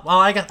guess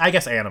I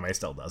guess anime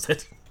still does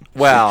it.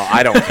 Well,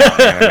 I don't count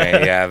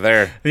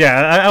anime.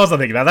 Yeah, I wasn't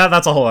thinking about that.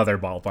 That's a whole other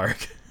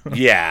ballpark.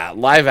 Yeah,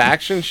 live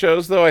action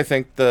shows though. I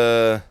think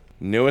the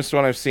newest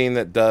one I've seen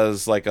that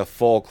does like a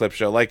full clip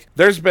show, like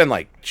there's been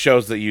like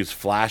shows that use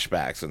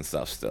flashbacks and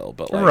stuff still,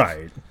 but like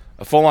right.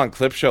 A full-on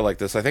clip show like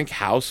this, I think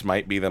House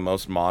might be the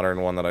most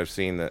modern one that I've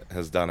seen that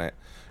has done it.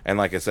 And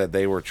like I said,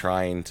 they were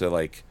trying to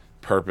like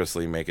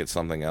purposely make it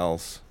something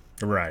else.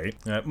 Right.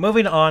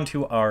 Moving on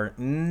to our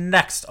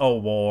next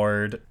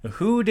award.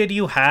 Who did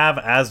you have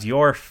as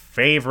your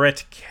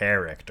favorite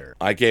character?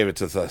 I gave it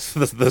to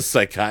the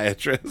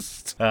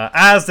psychiatrist.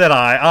 As did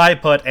I. I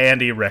put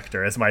Andy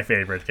Richter as my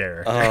favorite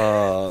character.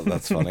 Oh,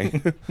 that's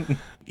funny.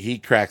 He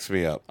cracks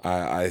me up.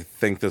 I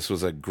think this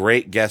was a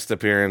great guest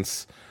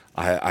appearance.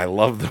 I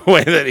love the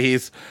way that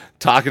he's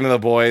talking to the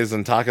boys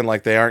and talking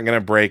like they aren't going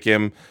to break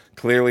him.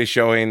 Clearly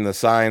showing the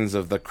signs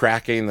of the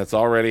cracking that's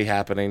already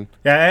happening.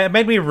 Yeah, it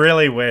made me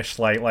really wish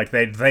like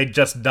they'd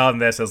just done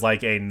this as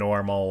like a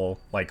normal,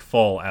 like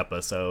full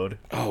episode.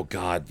 Oh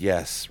god,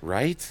 yes,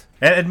 right?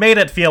 It made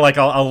it feel like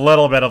a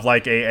little bit of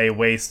like a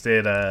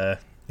wasted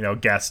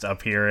guest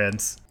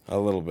appearance. A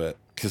little bit.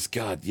 Because,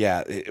 God,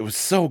 yeah, it was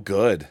so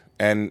good.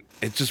 And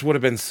it just would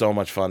have been so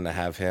much fun to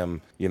have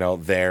him,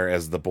 there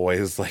as the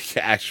boy's, like,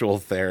 actual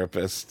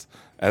therapist.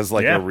 As,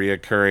 like, a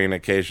reoccurring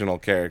occasional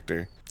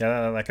character.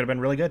 Yeah, that could have been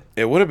really good.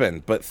 It would have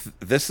been. But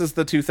this is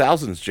the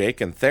 2000s,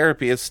 Jake, and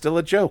therapy is still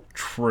a joke.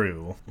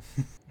 True.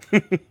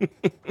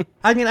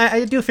 I mean,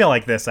 I do feel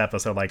like this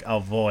episode, like,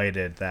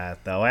 avoided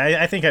that, though.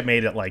 I think it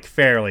made it, like,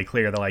 fairly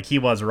clear that, like, he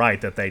was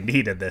right that they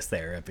needed this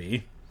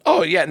therapy.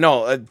 Oh, yeah,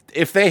 no,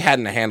 if they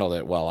hadn't handled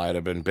it well, I'd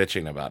have been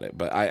bitching about it.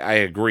 But I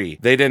agree.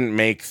 They didn't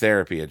make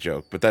therapy a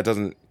joke, but that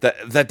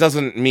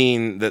doesn't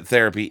mean that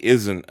therapy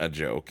isn't a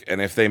joke. And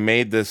if they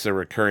made this a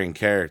recurring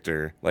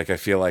character, like, I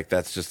feel like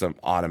that's just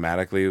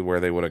automatically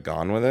where they would have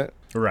gone with it.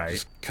 Right.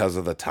 Just because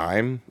of the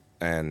time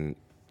and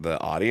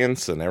the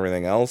audience and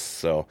everything else.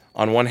 So,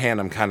 on one hand,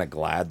 I'm kind of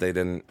glad they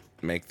didn't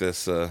make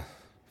this a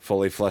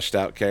fully fleshed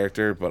out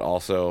character, but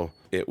also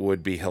it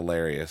would be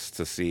hilarious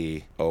to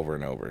see over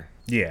and over.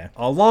 Yeah.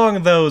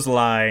 Along those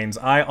lines,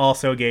 I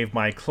also gave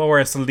my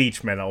Cloris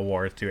Leachman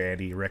award to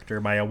Andy Richter,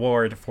 my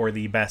award for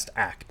the best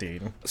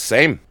acting.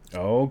 Same.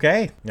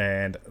 Okay.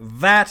 And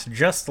that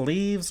just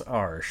leaves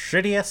our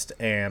shittiest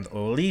and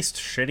least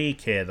shitty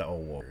kid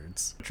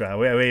awards.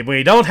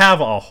 We don't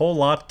have a whole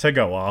lot to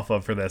go off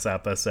of for this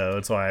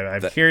episode, so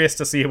I'm curious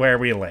to see where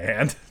we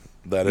land.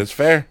 That is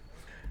fair.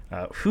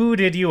 Who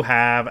did you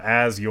have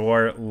as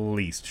your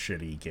least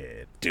shitty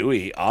kid?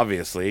 Dewey,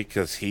 obviously,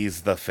 because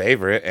he's the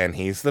favorite and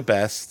he's the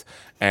best,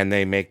 and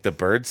they make the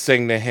birds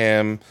sing to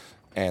him,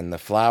 and the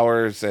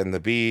flowers and the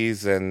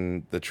bees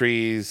and the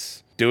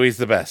trees. Dewey's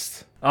the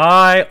best.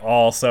 I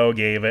also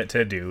gave it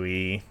to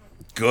Dewey.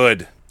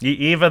 Good.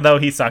 Even though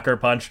he sucker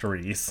punched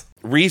Reese.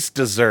 Reese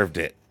deserved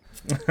it.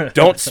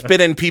 Don't spit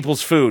in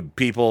people's food,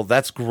 people.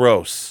 That's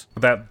gross.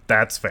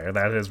 That's fair.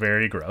 That is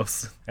very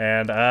gross.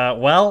 And,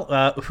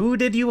 who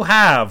did you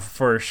have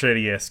for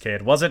shittiest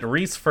kid? Was it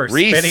Reese for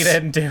spitting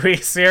in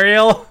Dewey's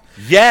cereal?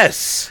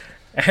 Yes!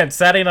 And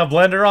setting a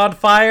blender on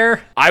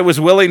fire? I was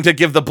willing to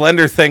give the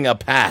blender thing a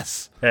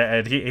pass.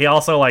 And he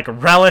also, like,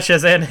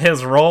 relishes in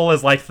his role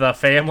as, like, the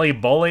family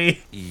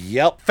bully.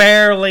 Yep.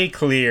 Fairly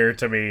clear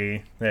to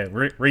me that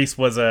Reese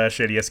was a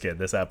shittiest kid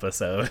this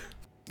episode.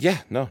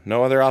 Yeah, no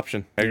other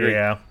option. I agree.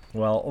 Yeah.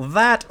 Well,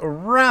 that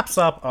wraps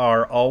up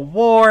our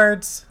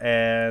awards,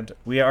 and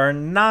we are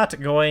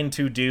not going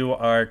to do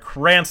our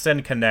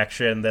Cranston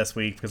connection this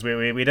week because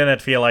we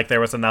didn't feel like there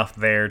was enough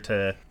there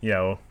to,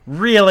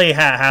 really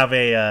have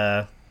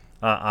a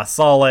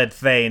solid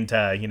thing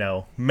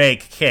to,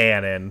 make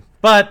canon.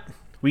 But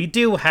we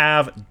do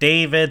have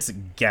David's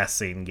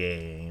guessing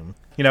game.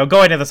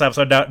 Going into this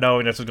episode not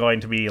knowing this was going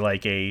to be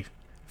like a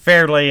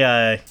fairly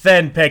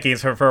thin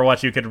pickings for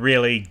what you could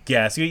really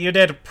guess. You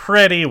did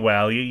pretty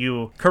well.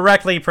 You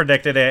correctly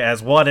predicted it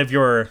as one of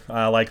your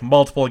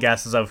multiple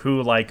guesses of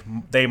who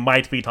they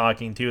might be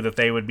talking to, that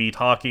they would be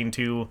talking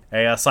to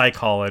a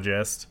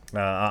psychologist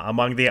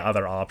among the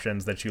other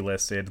options that you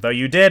listed. Though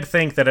you did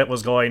think that it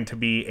was going to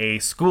be a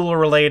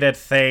school-related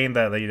thing,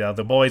 that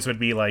the boys would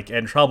be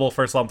in trouble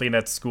for something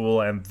at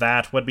school, and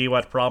that would be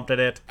what prompted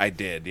it. I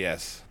did,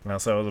 yes.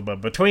 So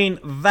between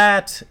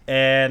that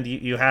and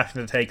you have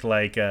to take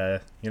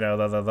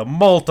the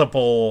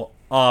multiple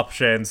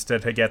options to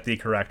get the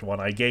correct one,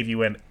 I gave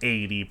you an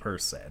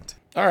 80%.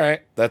 All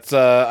right, that's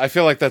I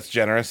feel like that's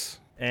generous.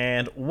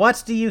 And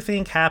what do you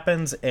think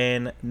happens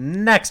in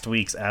next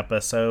week's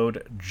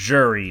episode,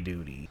 Jury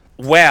Duty?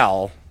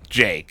 Well,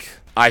 Jake,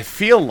 I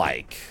feel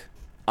like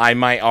I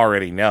might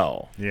already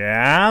know.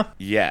 Yeah?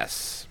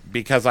 Yes,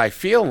 because I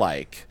feel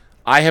like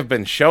I have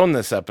been shown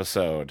this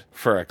episode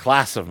for a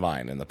class of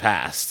mine in the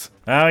past.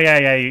 Oh,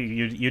 yeah,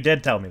 you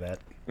did tell me that.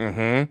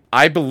 Mm-hmm.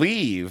 I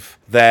believe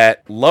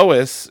that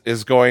Lois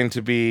is going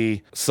to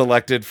be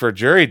selected for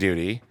jury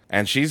duty,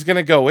 and she's going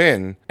to go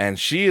in, and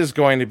she is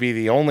going to be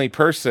the only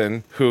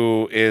person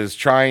who is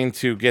trying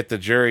to get the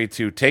jury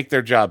to take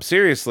their job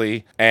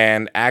seriously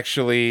and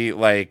actually,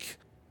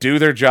 do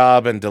their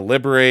job and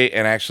deliberate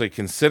and actually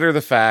consider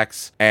the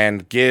facts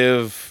and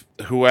give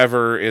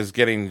whoever is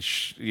getting,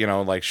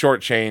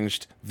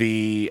 shortchanged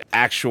the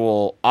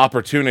actual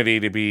opportunity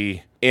to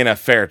be in a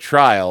fair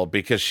trial,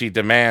 because she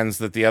demands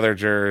that the other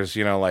jurors,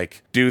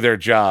 do their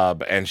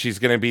job, and she's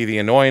going to be the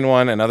annoying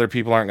one, and other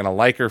people aren't going to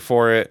like her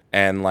for it,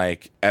 and,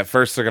 at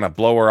first they're going to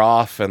blow her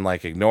off and,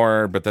 ignore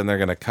her, but then they're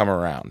going to come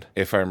around,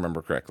 if I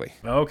remember correctly.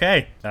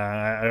 Okay.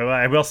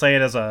 I will say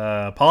it is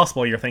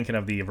possible you're thinking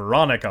of the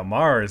Veronica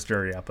Mars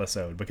jury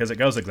episode, because it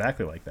goes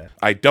exactly like that.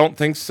 I don't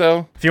think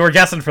so. If you were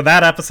guessing for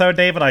that episode,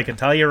 David, I can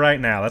tell you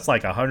right now, that's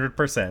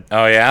 100%.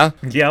 Oh, yeah?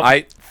 Yep.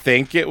 I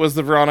think it was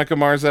the Veronica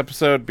Mars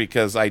episode,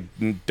 because I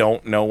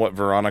don't know what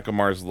Veronica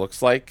Mars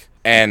looks like,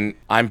 and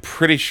I'm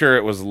pretty sure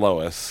it was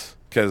Lois,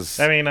 because...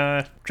 I mean,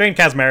 Jane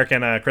Kazmarek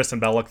and Kristen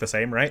Bell look the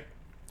same, right?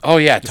 Oh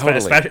yeah,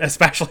 totally.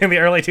 Especially in the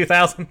early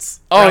 2000s.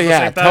 Oh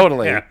yeah,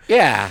 totally.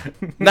 Yeah.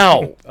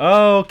 No.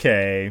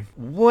 Okay.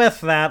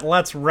 With that,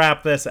 let's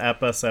wrap this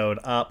episode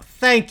up.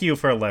 Thank you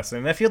for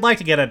listening. If you'd like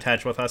to get in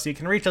touch with us, you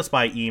can reach us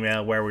by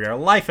email where we are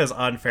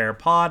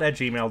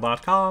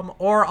lifeisunfairpod@gmail.com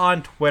or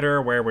on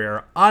Twitter where we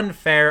are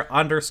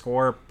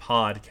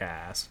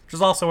unfair_podcast, which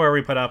is also where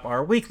we put up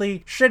our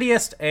weekly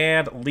shittiest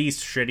and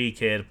least shitty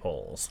kid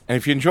polls. And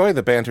if you enjoy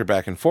the banter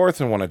back and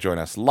forth and want to join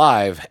us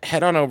live,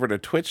 head on over to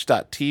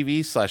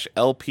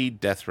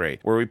twitch.tv/LPDeathRate,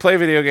 where we play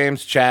video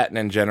games, chat, and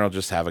in general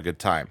just have a good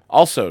time.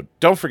 Also,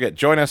 don't forget,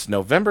 join us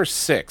November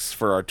 6th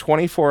for our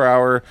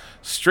 24-hour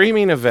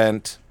streaming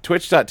event,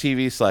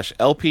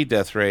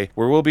 twitch.tv/LPDeathRay,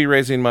 where we'll be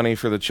raising money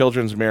for the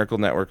Children's Miracle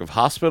Network of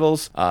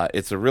Hospitals.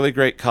 It's a really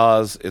great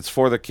cause. It's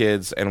for the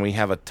kids, and we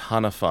have a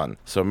ton of fun.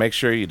 So make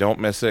sure you don't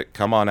miss it.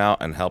 Come on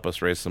out and help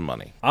us raise some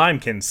money. I'm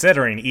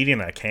considering eating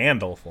a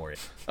candle for you.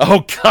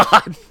 Oh,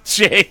 God,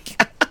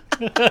 Jake.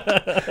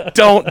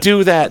 Don't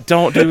do that.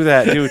 Don't do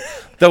that, dude.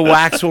 The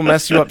wax will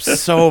mess you up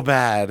so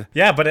bad.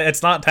 Yeah, but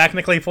it's not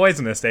technically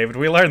poisonous, David.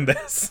 We learned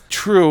this.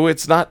 True,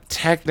 it's not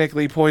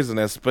technically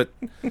poisonous, but...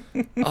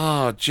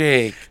 Oh,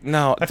 Jake.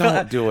 No,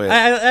 don't do it.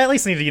 I at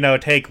least need to,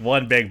 take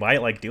one big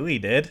bite like Dewey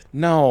did.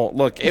 No,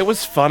 look, it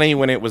was funny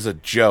when it was a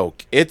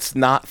joke. It's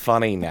not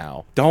funny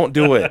now. Don't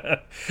do it.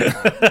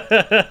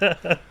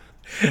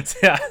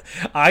 Yeah,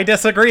 I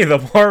disagree. The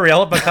more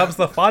real it becomes,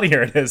 the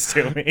funnier it is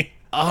to me.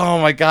 Oh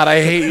my God,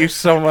 I hate you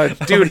so much.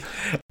 Dude,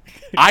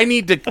 I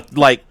need to,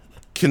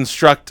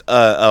 construct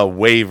a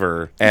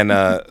waiver and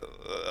a,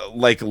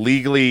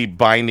 legally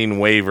binding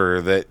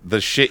waiver that the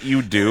shit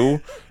you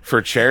do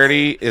for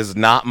charity is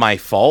not my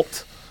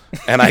fault,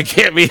 and I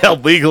can't be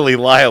held legally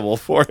liable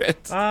for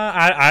it.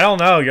 I don't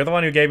know. You're the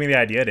one who gave me the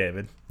idea,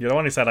 David. You're the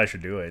one who said I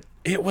should do it.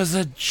 It was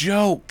a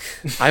joke.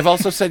 I've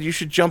also said you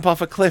should jump off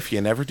a cliff.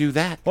 You never do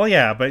that. Well,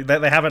 yeah, but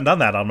they haven't done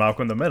that on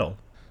Malcolm in the Middle.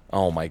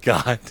 Oh my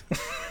God.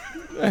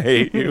 I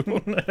hate you.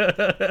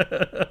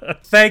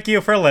 Thank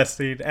you for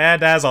listening,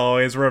 and as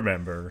always,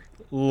 remember,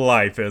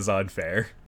 life is unfair.